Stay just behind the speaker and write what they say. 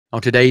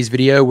On today's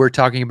video, we're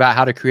talking about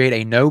how to create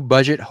a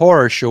no-budget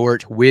horror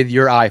short with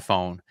your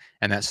iPhone,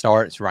 and that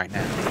starts right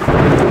now.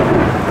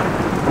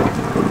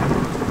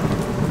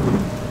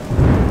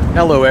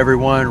 Hello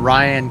everyone,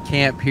 Ryan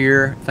Camp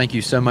here. Thank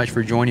you so much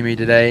for joining me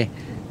today.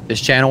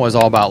 This channel is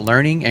all about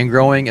learning and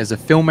growing as a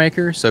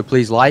filmmaker, so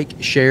please like,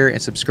 share,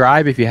 and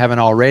subscribe if you haven't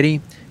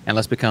already, and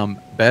let's become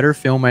better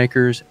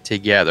filmmakers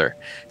together.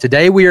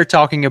 Today we are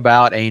talking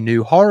about a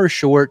new horror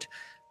short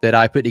that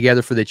I put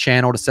together for the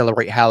channel to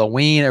celebrate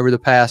Halloween over the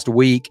past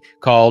week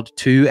called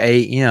 2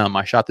 a.m.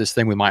 I shot this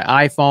thing with my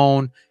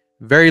iPhone,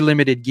 very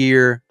limited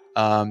gear,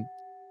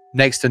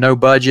 next to no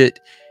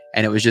budget,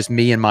 and it was just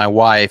me and my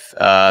wife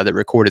that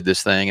recorded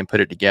this thing and put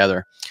it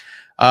together.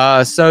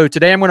 So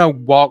today I'm going to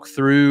walk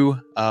through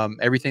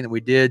everything that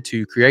we did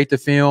to create the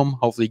film,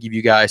 hopefully give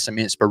you guys some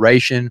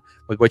inspiration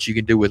with what you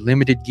can do with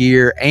limited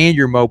gear and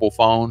your mobile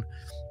phone.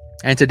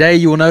 And today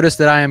you will notice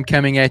that I am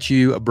coming at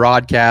you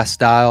broadcast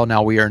style.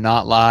 Now we are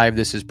not live,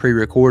 this is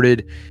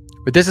pre-recorded,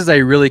 but this is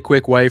a really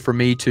quick way for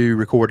me to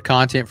record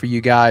content for you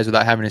guys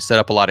without having to set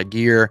up a lot of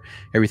gear.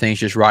 Everything's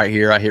just right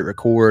here. I hit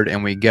record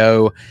and we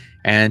go.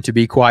 And to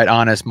be quite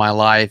honest, my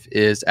life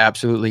is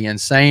absolutely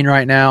insane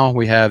right now.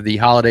 We have the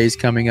holidays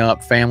coming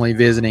up, family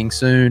visiting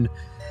soon.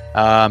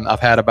 I've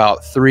had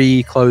about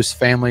 3 close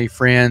family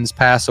friends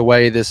pass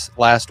away this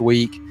last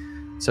week.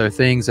 So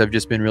things have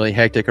just been really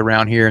hectic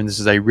around here, and this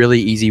is a really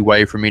easy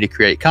way for me to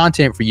create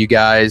content for you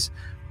guys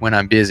when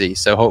I'm busy.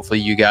 So hopefully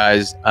you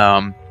guys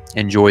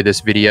enjoy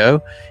this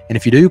video. And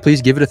if you do,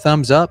 please give it a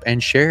thumbs up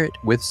and share it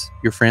with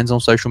your friends on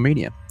social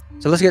media.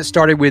 So let's get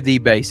started with the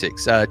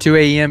basics. 2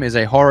 a.m. is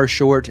a horror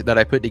short that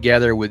I put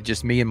together with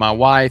just me and my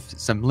wife,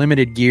 some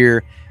limited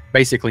gear,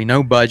 basically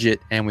no budget,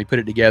 and we put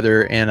it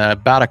together in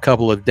about a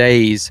couple of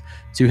days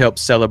to help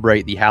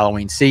celebrate the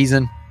Halloween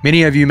season.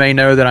 Many of you may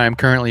know that I am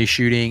currently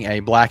shooting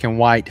a black and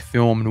white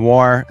film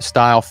noir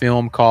style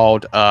film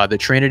called The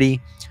Trinity.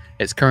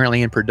 It's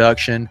currently in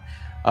production.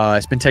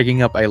 It's been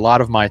taking up a lot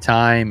of my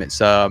time. It's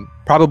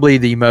probably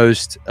the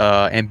most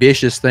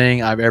ambitious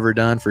thing I've ever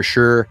done for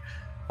sure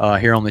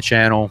here on the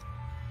channel.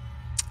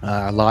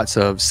 Lots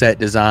of set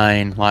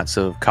design, lots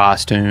of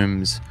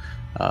costumes,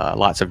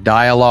 lots of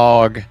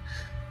dialogue.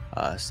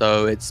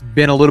 So it's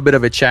been a little bit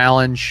of a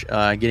challenge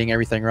getting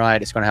everything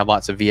right. It's going to have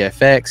lots of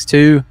VFX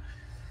too.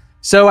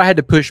 So I had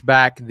to push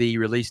back the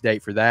release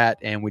date for that,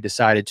 and we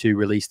decided to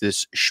release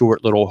this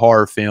short little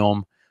horror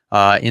film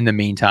in the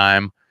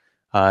meantime,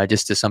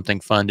 just as something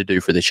fun to do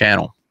for the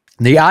channel.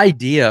 The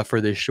idea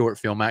for this short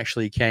film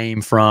actually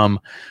came from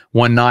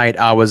one night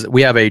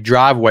we have a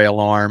driveway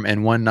alarm,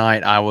 and one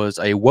night I was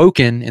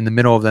awoken in the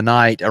middle of the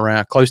night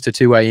around close to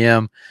 2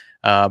 a.m.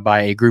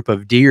 By a group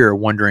of deer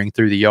wandering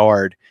through the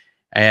yard.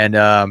 And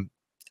I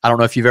don't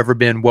know if you've ever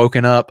been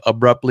woken up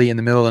abruptly in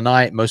the middle of the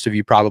night. Most of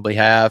you probably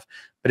have.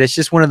 But it's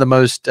just one of the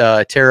most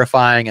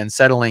terrifying,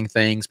 unsettling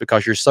things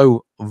because you're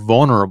so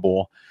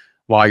vulnerable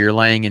while you're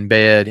laying in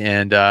bed,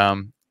 and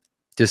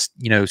just,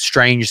 you know,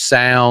 strange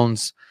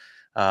sounds,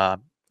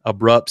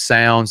 abrupt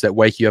sounds that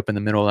wake you up in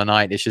the middle of the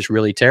night. It's just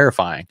really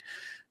terrifying.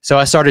 So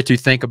I started to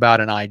think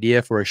about an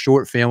idea for a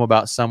short film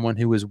about someone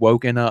who was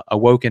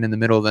awoken in the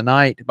middle of the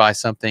night by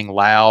something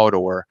loud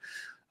or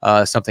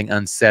something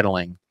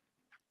unsettling.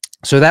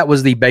 So that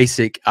was the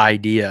basic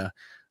idea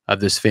of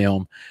this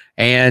film.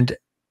 And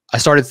I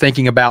started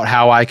thinking about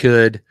how I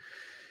could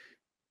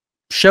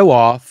show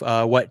off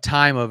what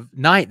time of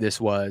night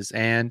this was.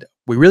 And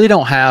we really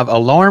don't have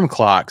alarm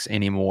clocks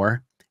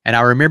anymore. And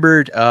I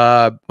remembered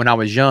when I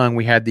was young,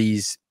 we had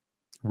these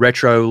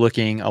retro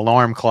looking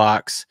alarm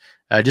clocks.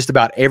 Just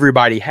about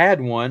everybody had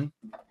one.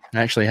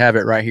 I actually have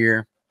it right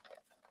here.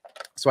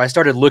 So I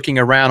started looking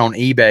around on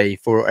eBay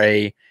for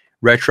a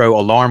retro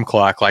alarm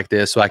clock like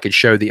this so I could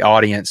show the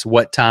audience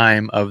what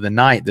time of the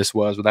night this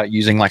was without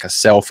using like a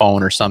cell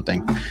phone or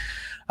something.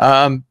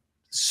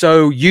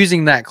 So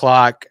using that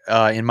clock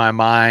in my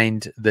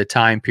mind, the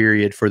time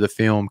period for the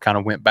film kind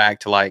of went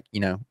back to like,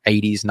 you know,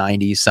 80s,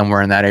 90s,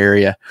 somewhere in that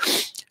area.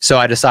 So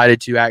I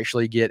decided to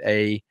actually get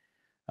a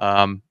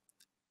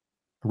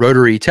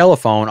rotary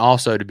telephone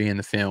also to be in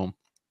the film.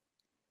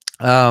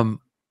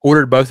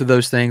 Ordered both of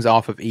those things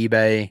off of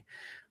eBay.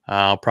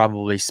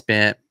 Probably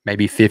spent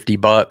maybe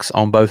 $50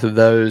 on both of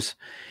those.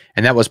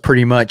 And that was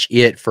pretty much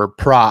it for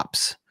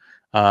props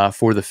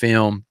for the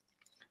film.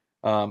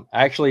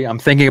 Actually, I'm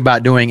thinking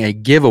about doing a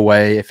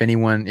giveaway if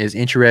anyone is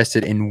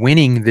interested in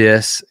winning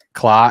this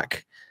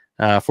clock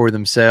for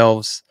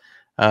themselves.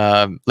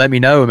 Let me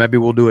know, and maybe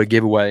we'll do a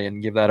giveaway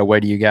and give that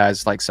away to you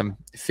guys, like some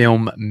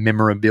film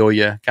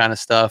memorabilia kind of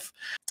stuff.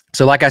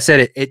 So like I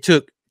said, it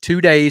took 2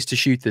 days to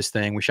shoot this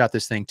thing. We shot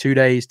this thing 2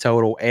 days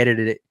total,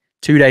 edited it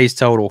 2 days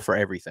total for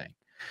everything.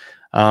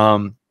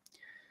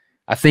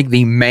 I think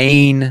the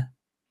main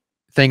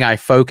thing I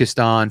focused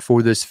on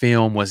for this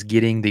film was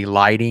getting the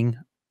lighting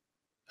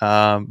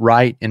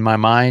right in my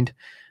mind.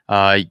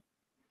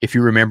 If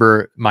you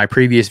remember my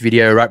previous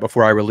video right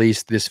before I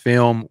released this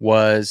film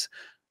was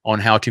on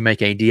how to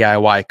make a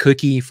DIY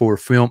cookie for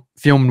film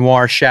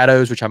noir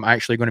shadows, which I'm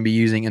actually going to be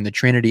using in the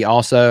Trinity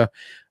also.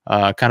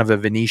 kind of a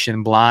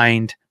Venetian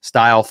blind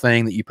style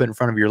thing that you put in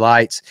front of your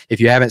lights. If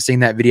you haven't seen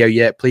that video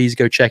yet, please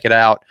go check it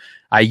out.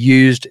 I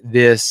used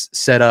this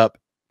setup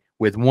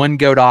with one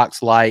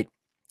Godox light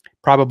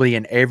probably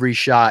in every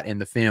shot in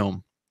the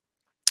film.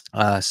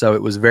 So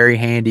it was very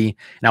handy,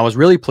 and I was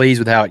really pleased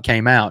with how it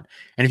came out.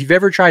 And if you've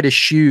ever tried to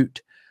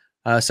shoot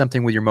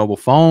something with your mobile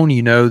phone,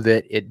 you know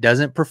that it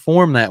doesn't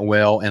perform that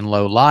well in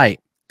low light.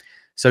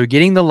 So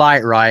getting the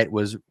light right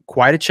was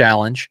quite a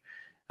challenge.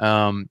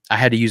 I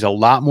had to use a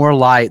lot more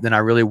light than I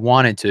really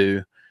wanted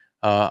to,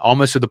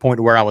 almost to the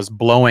point where I was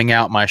blowing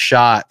out my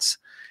shots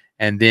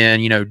and then,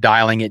 you know,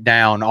 dialing it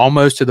down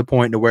almost to the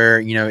point to where,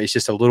 you know, it's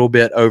just a little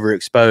bit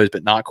overexposed,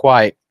 but not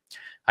quite.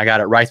 I got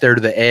it right there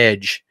to the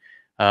edge.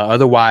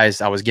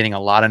 Otherwise, I was getting a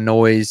lot of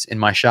noise in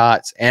my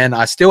shots, and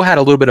I still had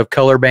a little bit of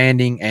color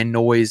banding and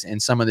noise in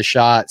some of the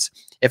shots.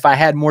 If I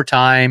had more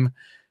time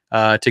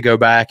to go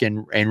back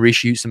and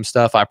reshoot some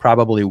stuff, I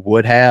probably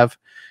would have.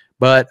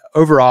 But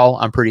overall,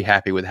 I'm pretty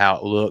happy with how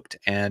it looked,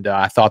 and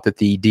I thought that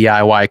the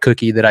DIY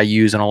cookie that I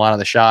use in a lot of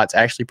the shots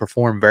actually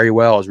performed very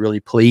well. I was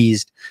really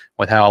pleased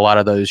with how a lot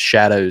of those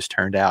shadows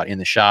turned out in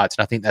the shots,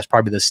 and I think that's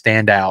probably the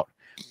standout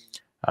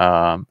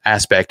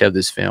aspect of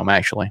this film,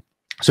 actually.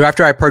 So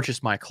after I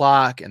purchased my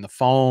clock and the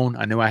phone,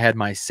 I knew I had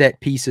my set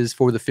pieces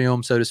for the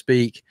film, so to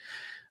speak.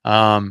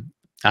 I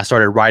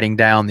started writing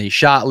down the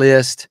shot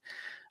list.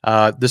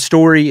 The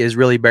story is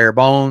really bare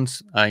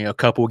bones. You know, a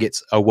couple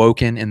gets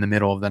awoken in the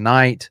middle of the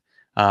night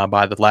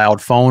by the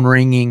loud phone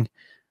ringing.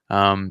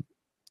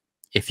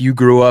 If you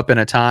grew up in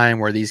a time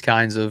where these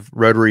kinds of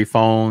rotary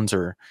phones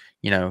or,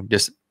 you know,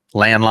 just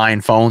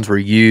landline phones were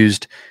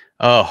used,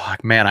 oh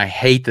man, I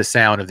hate the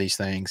sound of these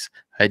things.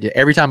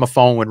 Every time a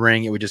phone would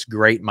ring, it would just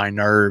grate my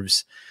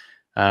nerves.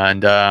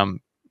 And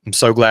I'm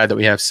so glad that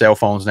we have cell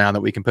phones now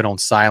that we can put on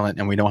silent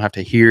and we don't have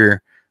to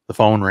hear the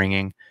phone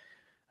ringing,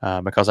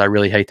 because I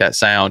really hate that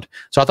sound.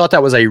 So I thought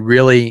that was a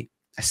really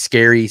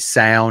scary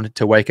sound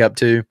to wake up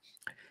to.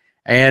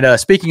 And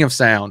speaking of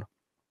sound,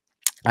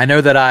 I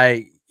know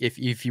that if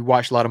you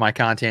watch a lot of my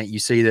content, you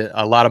see that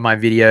a lot of my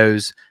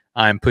videos,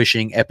 I'm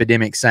pushing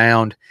epidemic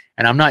sound,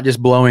 and I'm not just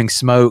blowing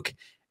smoke.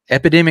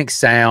 Epidemic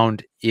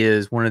sound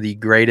is one of the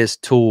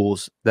greatest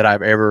tools that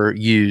I've ever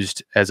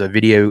used as a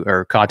video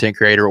or content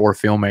creator or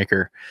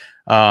filmmaker.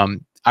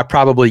 I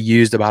probably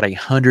used about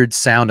 100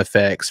 sound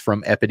effects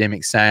from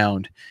Epidemic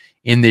Sound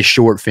in this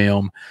short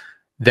film.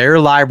 Their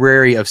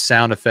library of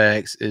sound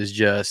effects is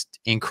just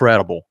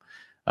incredible.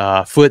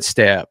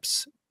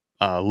 Footsteps,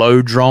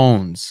 low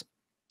drones,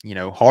 you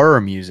know, horror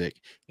music,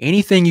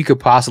 anything you could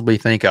possibly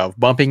think of,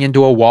 bumping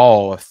into a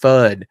wall, a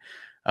thud,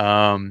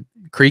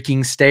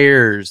 creaking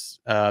stairs,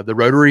 the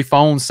rotary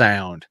phone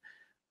sound,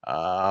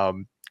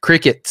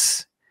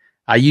 crickets.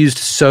 I used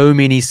so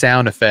many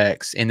sound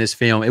effects in this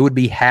film. It would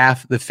be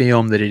half the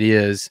film that it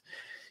is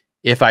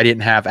if I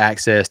didn't have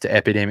access to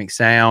Epidemic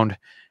Sound.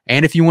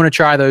 And if you want to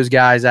try those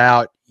guys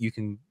out, you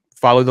can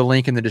follow the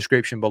link in the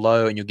description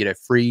below and you'll get a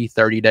free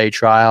 30-day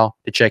trial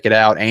to check it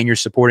out, and you're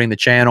supporting the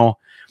channel.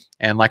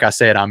 And like I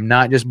said, I'm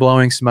not just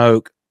blowing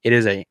smoke. It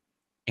is a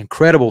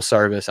incredible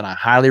service, and I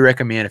highly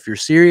recommend, if you're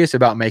serious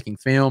about making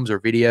films or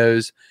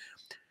videos,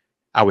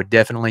 I would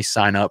definitely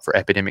sign up for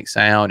Epidemic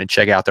Sound and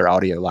check out their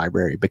audio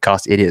library,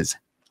 because it is,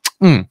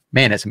 man,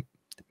 it's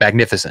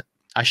magnificent.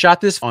 I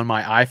shot this on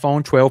my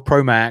iPhone 12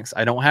 Pro Max.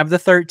 I don't have the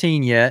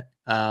 13 yet.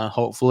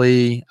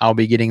 Hopefully I'll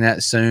be getting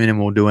that soon, and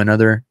we'll do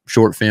another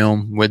short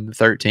film with the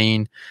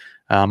 13.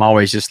 I'm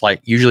always just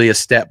like usually a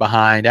step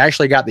behind. I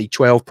actually got the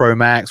 12 Pro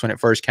Max when it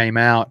first came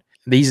out.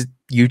 These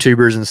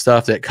YouTubers and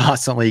stuff that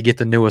constantly get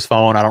the newest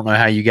phone, I don't know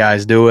how you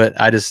guys do it.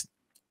 I just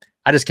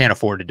can't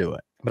afford to do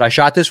it. But I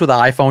shot this with the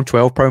iPhone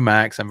 12 Pro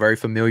Max. I'm very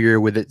familiar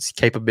with its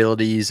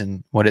capabilities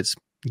and what its,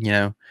 you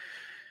know,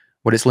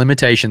 what its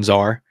limitations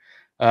are.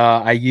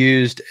 I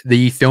used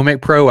the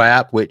Filmic Pro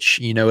app, which,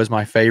 you know, is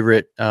my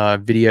favorite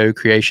video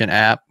creation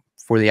app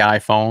for the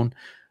iPhone.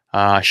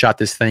 I shot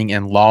this thing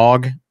in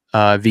Log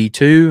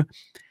V2,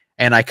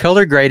 and I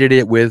color graded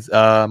it with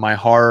my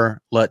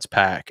Horror LUTs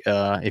pack.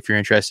 If you're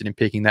interested in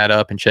picking that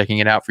up and checking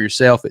it out for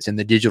yourself, it's in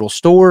the digital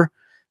store.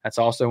 That's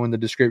also in the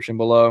description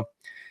below.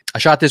 I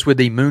shot this with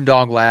the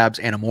Moondog Labs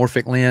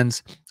anamorphic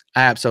lens.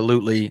 I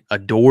absolutely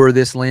adore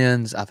this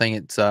lens. I think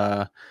it's,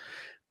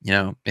 you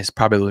know, it's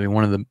probably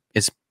one of the,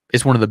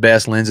 it's one of the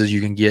best lenses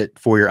you can get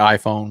for your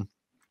iPhone. It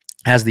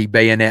has the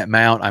bayonet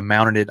mount. I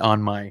mounted it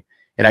on my,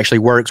 it actually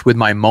works with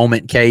my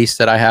Moment case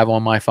that I have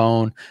on my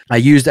phone. I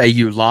used a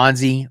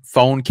Ulanzi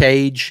phone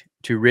cage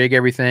to rig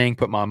everything,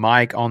 put my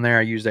mic on there.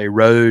 I used a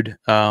Rode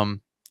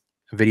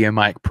Video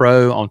Mic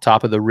Pro on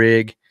top of the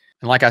rig.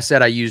 And like I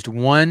said, I used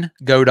one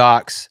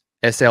Godox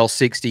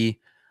SL60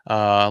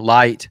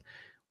 light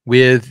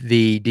with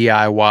the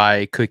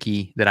DIY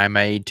cookie that I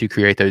made to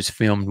create those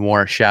film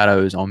noir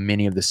shadows on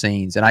many of the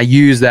scenes. And I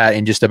use that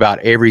in just about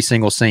every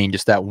single scene,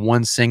 just that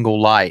one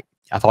single light.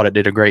 I thought it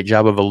did a great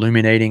job of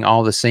illuminating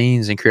all the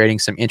scenes and creating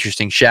some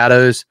interesting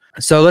shadows.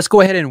 So let's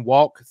go ahead and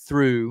walk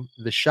through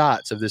the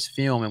shots of this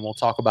film, and we'll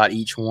talk about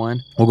each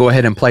one. We'll go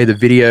ahead and play the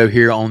video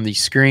here on the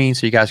screen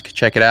so you guys can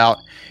check it out.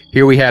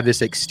 Here we have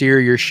this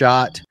exterior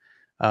shot.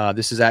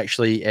 This is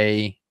actually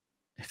a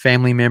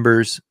family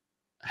member's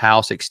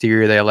house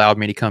exterior. They allowed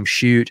me to come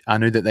shoot. I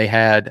knew that they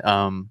had,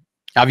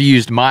 I've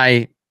used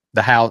my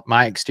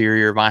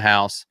exterior of my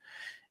house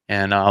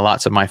and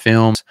lots of my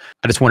films.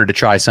 I just wanted to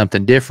try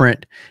something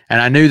different.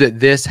 And I knew that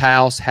this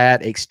house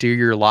had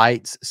exterior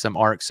lights, some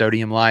arc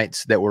sodium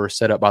lights that were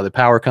set up by the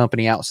power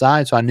company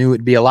outside. So I knew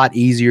it'd be a lot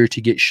easier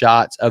to get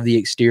shots of the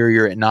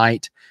exterior at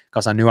night,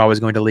 because I knew I was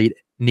going to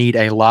need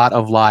a lot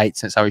of light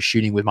since I was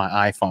shooting with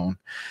my iPhone.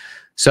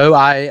 So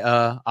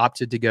I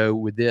opted to go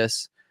with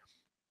this.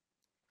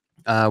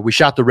 We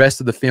shot the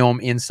rest of the film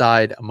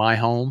inside my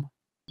home.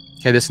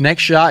 Okay, this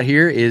next shot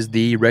here is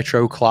the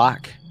retro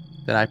clock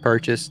that I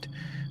purchased.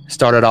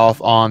 Started off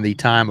on the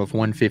time of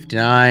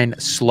 1:59,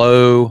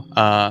 slow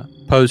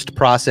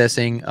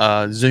post-processing,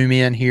 zoom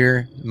in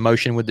here,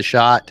 motion with the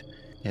shot.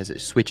 As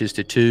it switches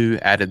to 2,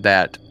 added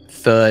that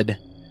thud,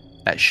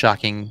 that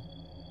shocking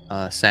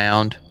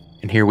sound.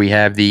 And here we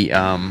have the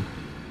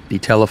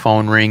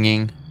telephone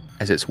ringing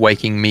as it's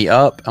waking me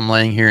up. I'm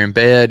laying here in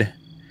bed.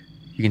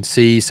 You can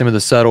see some of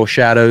the subtle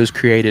shadows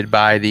created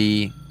by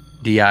the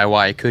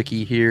DIY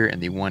cookie here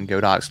and the one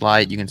Godox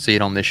light. You can see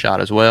it on this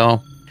shot as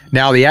well.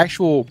 Now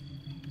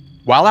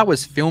while I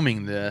was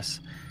filming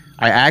this,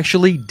 I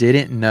actually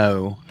didn't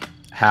know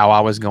how I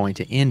was going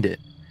to end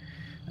it.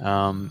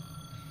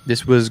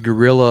 This was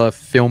guerrilla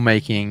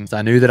filmmaking.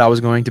 I knew that I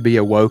was going to be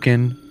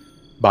awoken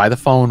by the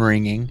phone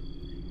ringing.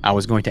 I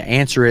was going to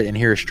answer it and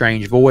hear a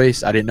strange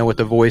voice. I didn't know what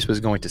the voice was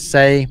going to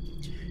say.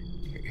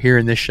 Here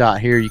in this shot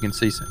here, you can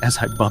see as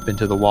I bump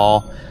into the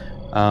wall,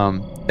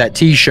 that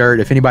t-shirt,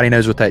 if anybody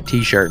knows what that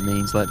t-shirt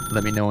means,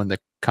 let me know in the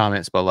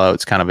comments below.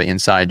 It's kind of an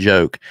inside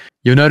joke.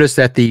 You'll notice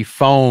that the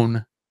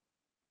phone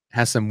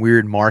has some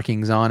weird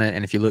markings on it,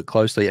 and if you look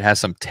closely, it has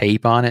some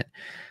tape on it.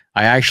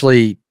 I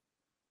actually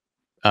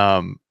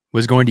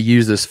was going to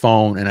use this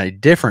phone in a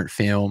different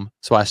film,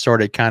 so I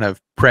started kind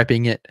of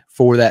prepping it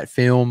for that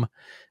film.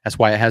 That's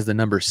why it has the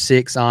number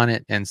 6 on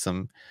it and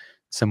some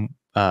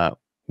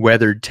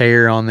weathered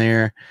tear on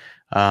there.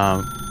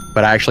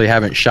 But I actually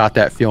haven't shot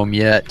that film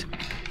yet,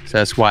 so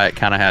that's why it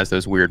kind of has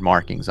those weird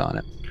markings on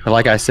it. But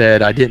like I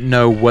said, I didn't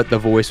know what the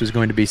voice was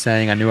going to be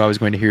saying. I knew I was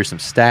going to hear some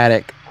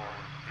static.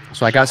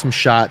 So I got some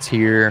shots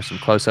here, some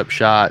close-up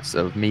shots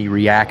of me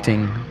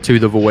reacting to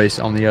the voice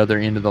on the other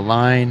end of the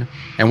line.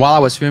 And while I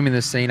was filming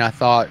this scene, I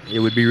thought it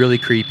would be really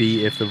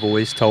creepy if the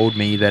voice told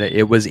me that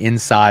it was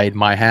inside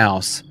my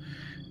house.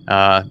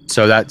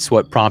 So that's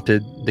what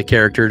prompted the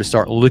character to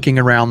start looking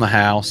around the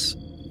house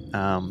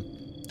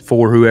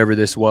for whoever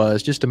this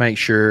was, just to make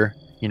sure,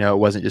 you know, it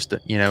wasn't just,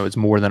 it's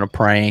more than a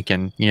prank,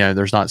 and,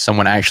 there's not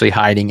someone actually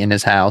hiding in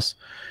his house,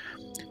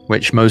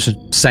 which most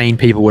sane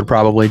people would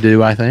probably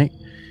do, I think.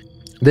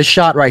 This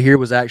shot right here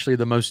was actually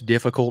the most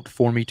difficult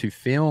for me to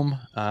film.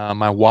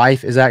 My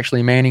wife is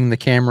actually manning the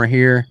camera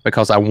here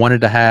because I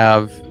wanted to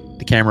have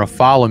the camera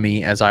follow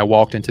me as I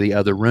walked into the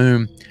other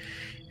room.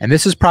 And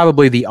this is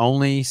probably the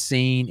only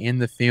scene in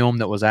the film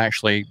that was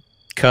actually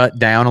cut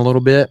down a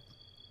little bit.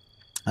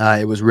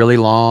 It was really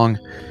long.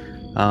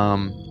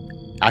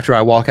 After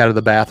I walk out of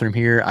the bathroom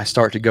here, I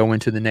start to go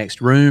into the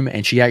next room,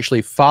 and she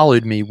actually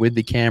followed me with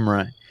the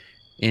camera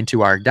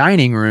into our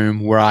dining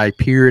room, where I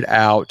peered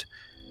out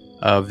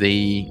of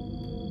the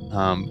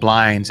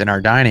blinds in our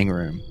dining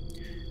room.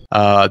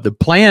 The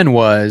plan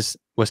was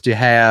to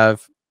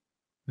have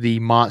the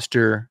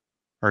monster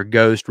or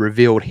ghost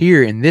revealed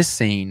here in this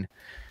scene.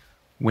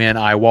 When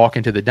I walk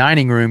into the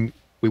dining room,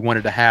 we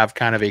wanted to have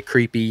kind of a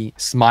creepy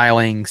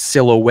smiling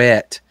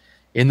silhouette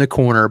in the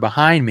corner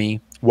behind me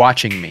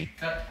watching me.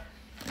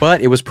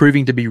 But it was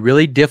proving to be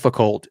really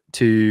difficult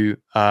to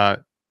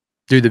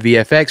do the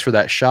VFX for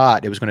that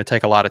shot. It was going to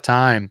take a lot of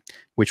time,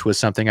 which was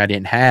something I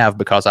didn't have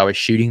because I was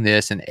shooting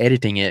this and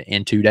editing it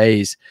in 2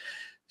 days.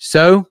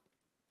 So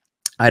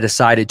I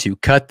decided to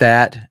cut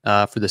that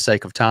for the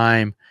sake of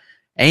time.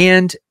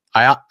 And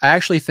I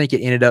actually think it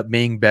ended up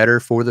being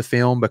better for the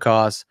film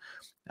because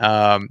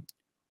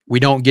we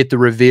don't get the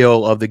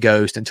reveal of the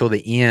ghost until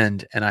the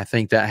end, and I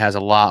think that has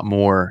a lot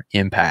more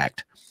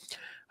impact.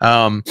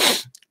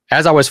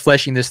 As I was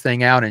fleshing this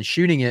thing out and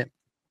shooting it,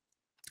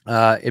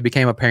 it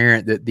became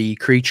apparent that the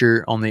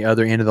creature on the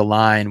other end of the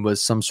line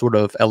was some sort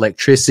of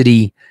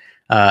electricity,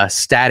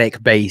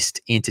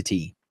 static-based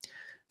entity.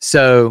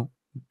 So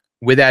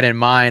with that in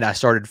mind, I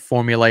started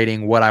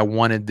formulating what I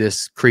wanted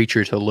this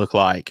creature to look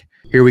like.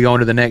 Here we go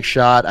into the next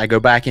shot. I go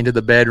back into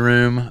the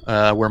bedroom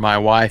where my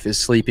wife is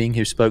sleeping,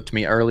 who spoke to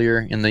me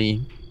earlier in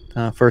the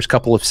first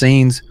couple of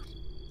scenes.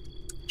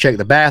 Check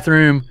the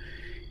bathroom.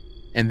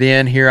 And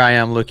then here I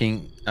am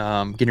looking,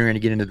 getting ready to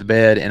get into the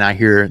bed, and I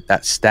hear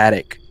that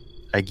static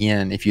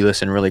again, if you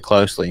listen really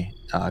closely,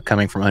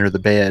 coming from under the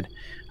bed.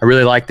 I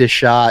really like this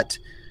shot.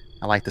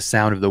 I like the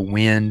sound of the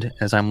wind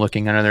as I'm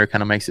looking under there. It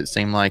kind of makes it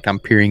seem like I'm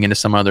peering into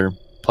some other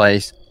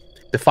place.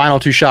 The final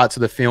 2 shots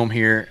of the film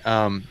here,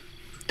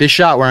 this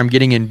shot where I'm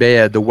getting in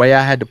bed, the way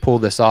I had to pull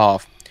this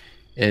off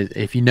is,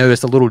 if you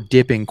notice a little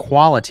dip in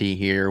quality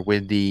here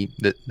with the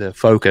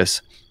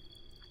focus,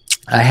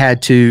 I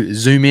had to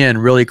zoom in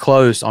really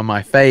close on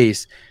my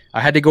face.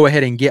 I had to go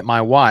ahead and get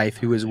my wife,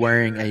 who was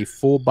wearing a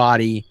full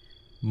body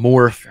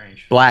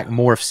black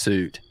morph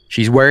suit.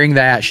 She's wearing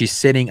that. She's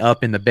sitting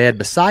up in the bed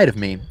beside of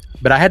me.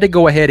 But I had to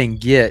go ahead and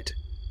get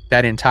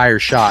that entire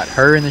shot,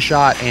 her in the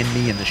shot and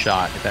me in the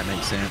shot, if that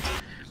makes sense.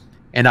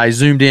 And I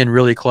zoomed in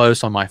really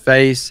close on my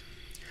face.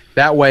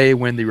 That way,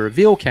 when the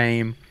reveal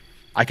came,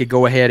 I could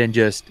go ahead and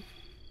just,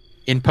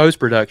 in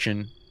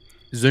post-production,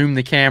 zoom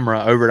the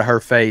camera over to her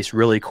face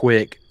really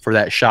quick for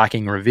that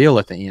shocking reveal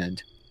at the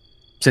end.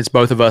 Since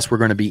both of us were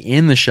going to be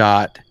in the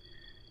shot,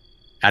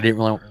 I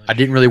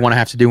didn't really want to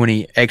have to do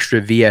any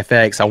extra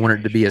VFX. I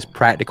wanted it to be as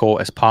practical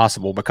as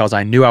possible because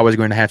I knew I was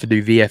going to have to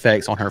do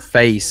VFX on her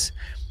face,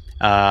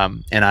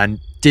 and I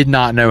did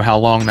not know how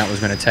long that was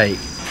going to take.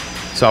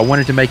 So I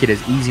wanted to make it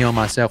as easy on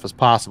myself as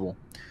possible.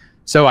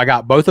 So I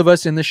got both of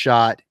us in the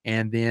shot,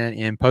 and then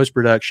in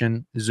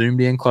post-production,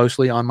 zoomed in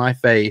closely on my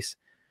face.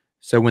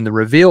 So when the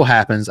reveal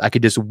happens, I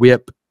could just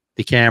whip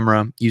the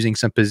camera using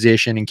some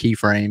position and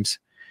keyframes.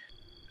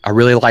 I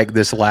really like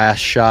this last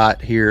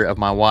shot here of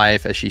my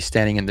wife as she's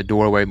standing in the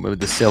doorway with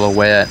the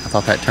silhouette. I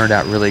thought that turned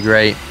out really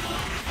great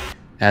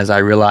as I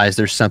realized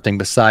there's something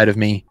beside of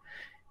me.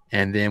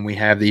 And then we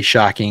have the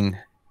shocking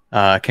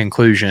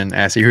conclusion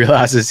as he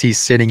realizes he's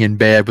sitting in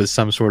bed with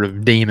some sort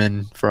of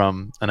demon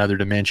from another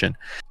dimension.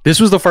 This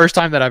was the first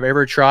time that I've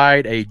ever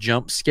tried a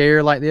jump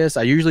scare like this.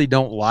 I usually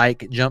don't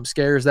like jump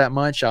scares that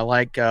much. I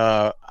like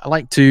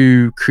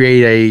to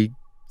create a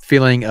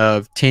feeling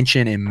of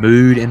tension and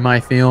mood in my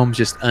films,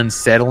 just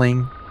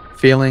unsettling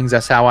feelings.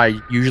 That's how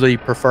I usually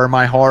prefer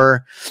my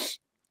horror.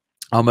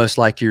 Almost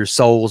like your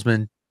soul's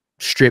been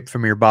stripped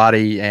from your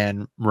body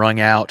and wrung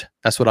out.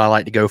 That's what I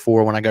like to go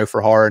for when I go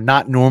for horror.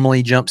 Not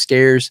normally jump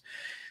scares,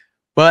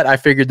 but I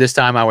figured this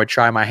time I would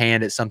try my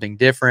hand at something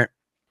different.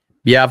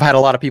 Yeah, I've had a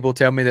lot of people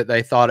tell me that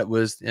they thought it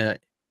was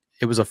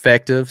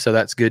effective, so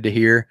that's good to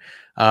hear.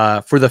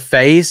 For the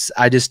face,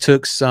 I just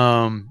took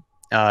some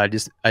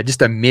just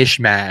a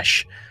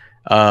mishmash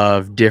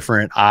of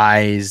different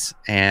eyes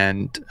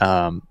and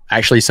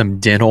actually some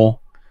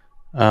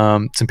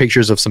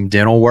pictures of some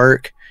dental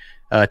work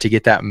to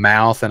get that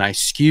mouth, and I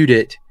skewed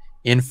it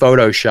in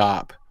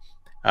Photoshop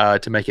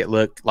to make it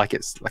look like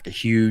it's like a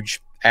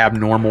huge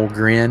abnormal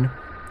grin.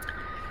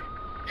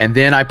 And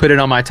then I put it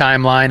on my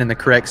timeline in the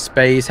correct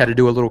space, had to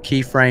do a little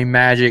keyframe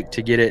magic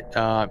to get it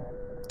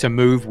to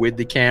move with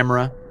the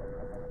camera.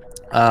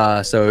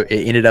 So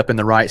it ended up in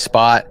the right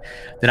spot.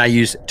 Then I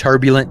used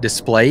turbulent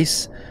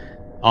displace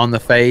on the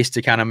face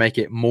to kind of make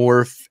it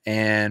morph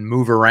and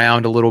move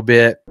around a little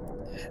bit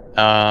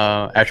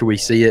after we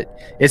see it.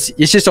 It's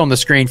just on the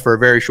screen for a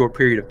very short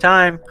period of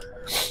time,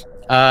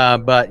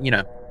 but you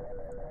know.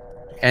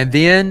 And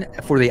then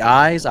for the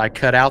eyes, I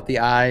cut out the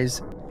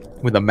eyes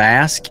with a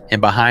mask,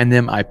 and behind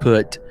them I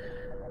put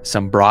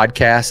some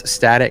broadcast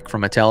static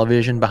from a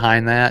television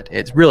behind that.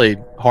 It's really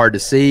hard to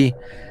see,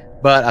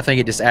 but I think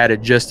it just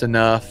added just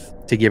enough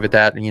to give it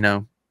that, you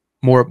know,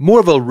 more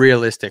of a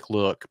realistic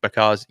look,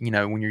 because, you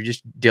know, when you're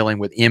just dealing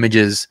with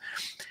images,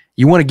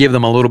 you want to give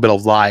them a little bit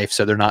of life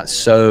so they're not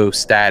so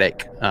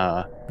static,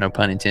 no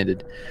pun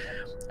intended.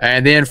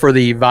 And then for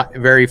the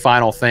very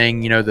final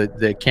thing, you know,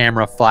 the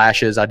camera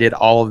flashes, I did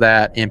all of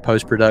that in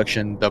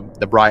post-production,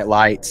 the bright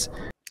lights.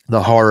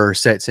 The horror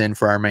sets in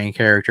for our main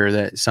character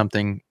that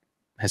something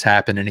has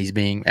happened and he's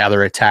being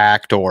either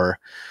attacked or,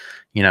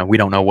 you know, we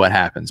don't know what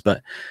happens.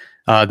 But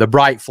the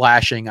bright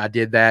flashing, I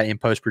did that in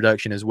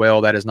post-production as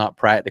well. That is not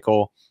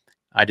practical.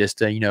 I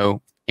just, you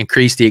know,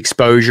 increased the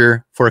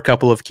exposure for a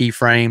couple of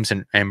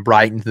keyframes and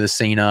brightened the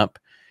scene up.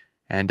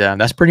 And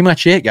that's pretty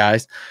much it,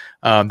 guys.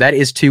 That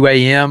is 2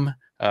 a.m.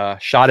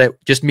 Shot it,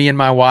 just me and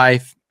my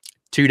wife,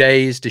 2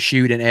 days to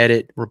shoot and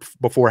edit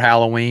before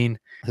Halloween.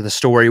 The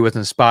story was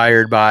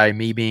inspired by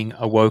me being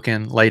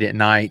awoken late at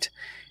night,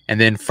 and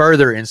then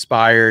further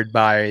inspired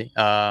by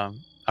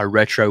a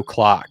retro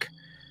clock,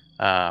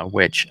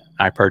 which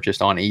I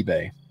purchased on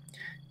eBay.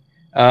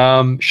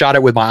 Shot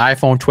it with my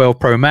iPhone 12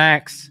 Pro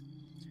Max,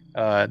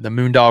 the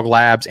Moondog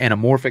Labs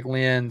anamorphic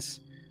lens,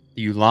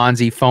 the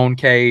Ulanzi phone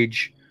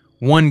cage,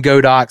 one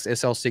Godox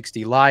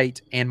SL60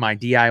 Lite, and my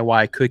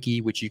DIY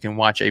cookie, which you can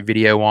watch a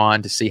video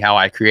on to see how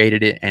I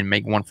created it and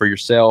make one for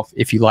yourself.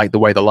 If you like the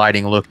way the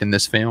lighting looked in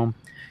this film,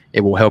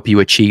 it will help you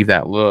achieve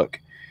that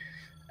look.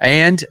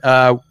 And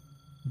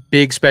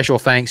big special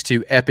thanks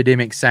to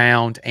Epidemic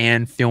Sound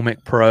and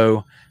Filmic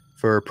Pro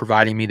for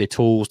providing me the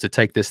tools to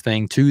take this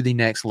thing to the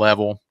next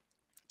level.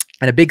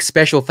 And a big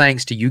special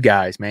thanks to you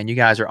guys, man. You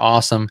guys are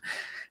awesome.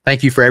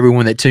 Thank you for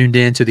everyone that tuned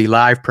in to the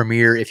live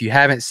premiere. If you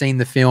haven't seen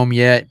the film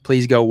yet,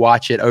 please go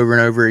watch it over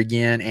and over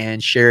again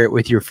and share it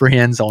with your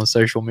friends on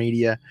social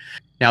media.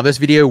 Now, this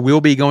video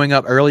will be going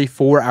up early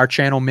for our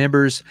channel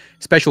members.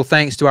 Special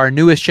thanks to our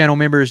newest channel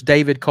members,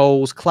 David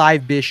Coles,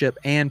 Clive Bishop,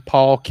 and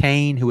Paul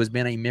Kane, who has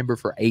been a member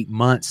for 8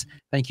 months.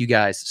 Thank you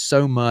guys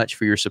so much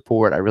for your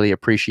support. I really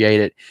appreciate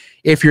it.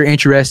 If you're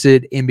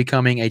interested in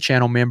becoming a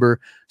channel member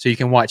so you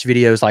can watch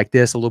videos like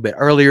this a little bit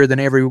earlier than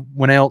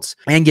everyone else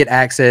and get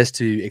access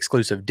to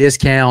exclusive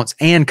discounts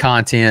and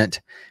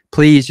content,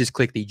 please just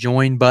click the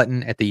join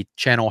button at the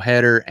channel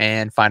header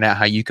and find out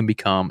how you can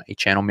become a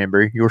channel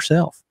member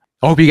yourself.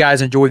 I hope you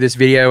guys enjoyed this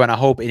video, and I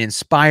hope it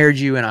inspired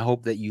you, and I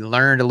hope that you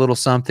learned a little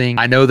something.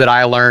 I know that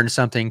I learned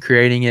something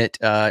creating it.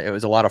 It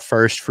was a lot of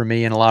firsts for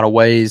me in a lot of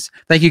ways.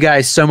 Thank you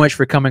guys so much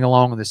for coming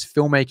along on this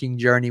filmmaking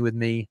journey with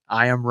me.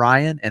 I am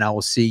Ryan, and I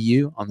will see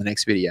you on the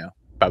next video.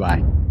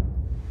 Bye-bye.